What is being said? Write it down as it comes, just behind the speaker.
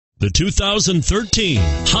The 2013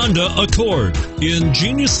 Honda Accord.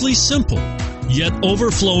 Ingeniously simple, yet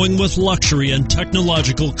overflowing with luxury and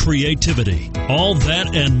technological creativity. All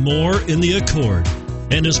that and more in the Accord,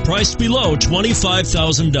 and is priced below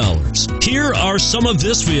 $25,000. Here are some of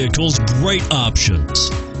this vehicle's great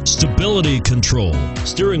options: stability control,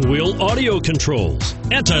 steering wheel audio controls,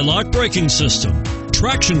 anti-lock braking system,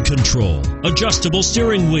 traction control, adjustable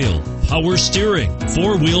steering wheel, power steering,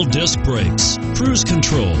 four-wheel disc brakes, cruise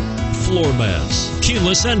control, floor mats,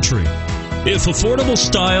 keyless entry. If affordable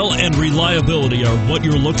style and reliability are what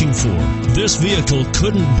you're looking for, this vehicle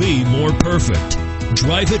couldn't be more perfect.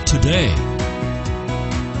 Drive it today.